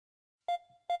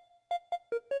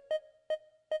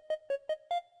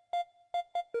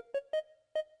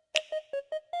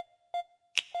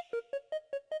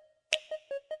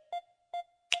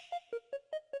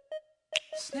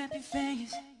your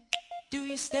fingers, do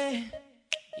your stare.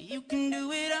 You can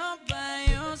do it all by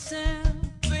yourself.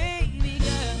 Baby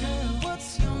girl,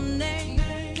 what's your name?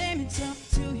 Let me talk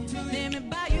to you, let me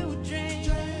buy you a drink.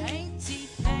 I ain't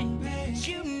T-Pain, but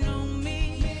you know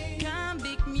me.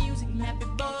 Convict music, happy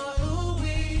boy,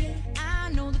 ooh-wee. I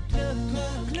know the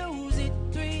club, close at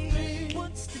 3.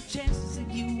 What's the chances of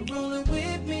you rolling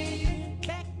with me?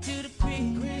 Back to the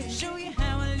crib, show you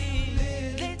how I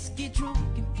live. Let's get drunk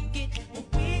and forget what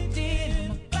we did.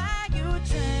 I'ma buy you a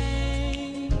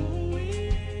drink.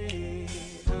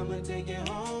 I'ma take you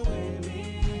home with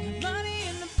me. Money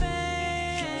in the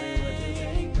bank. Shawty, what you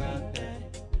think about that?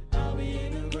 I'll be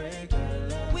in a great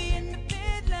Cadillac. We in the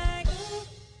bed like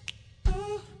ooh,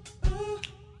 ooh, ooh,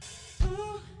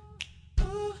 ooh,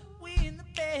 ooh. We in the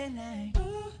bed like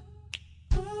ooh,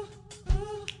 ooh,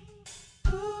 ooh,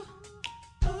 ooh,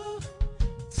 ooh.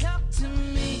 Talk to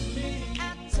me, I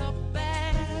talk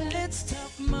back. Let's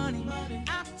talk money,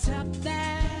 I talk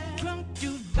that. Drunk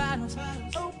dude bottles,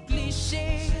 oh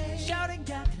cliche. Shawty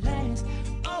got class,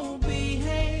 oh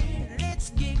behave. Let's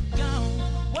get gone,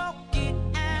 walk it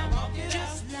out,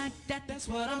 just like that. That's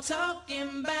what I'm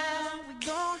talking about. We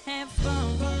gon' have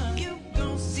fun, you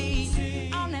gon'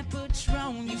 see. On that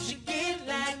Patron, you should get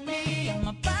like me.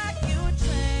 I'ma buy you a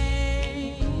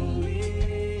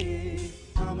drink.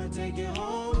 I'ma take you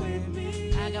home with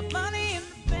me. I got money in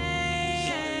the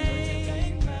Shawty, what you bank.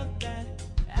 think about that?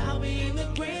 I'll be in the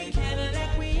green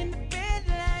Cadillac. We in the bed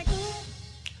like ooh,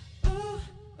 ooh,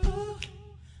 ooh,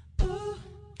 ooh,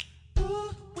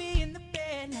 ooh. We in the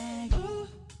bed like ooh,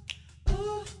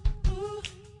 ooh, ooh,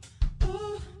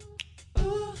 ooh,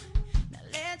 ooh. Now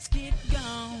let's get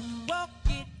gone, walk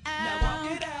it out. Now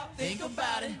walk it out, Think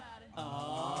about it.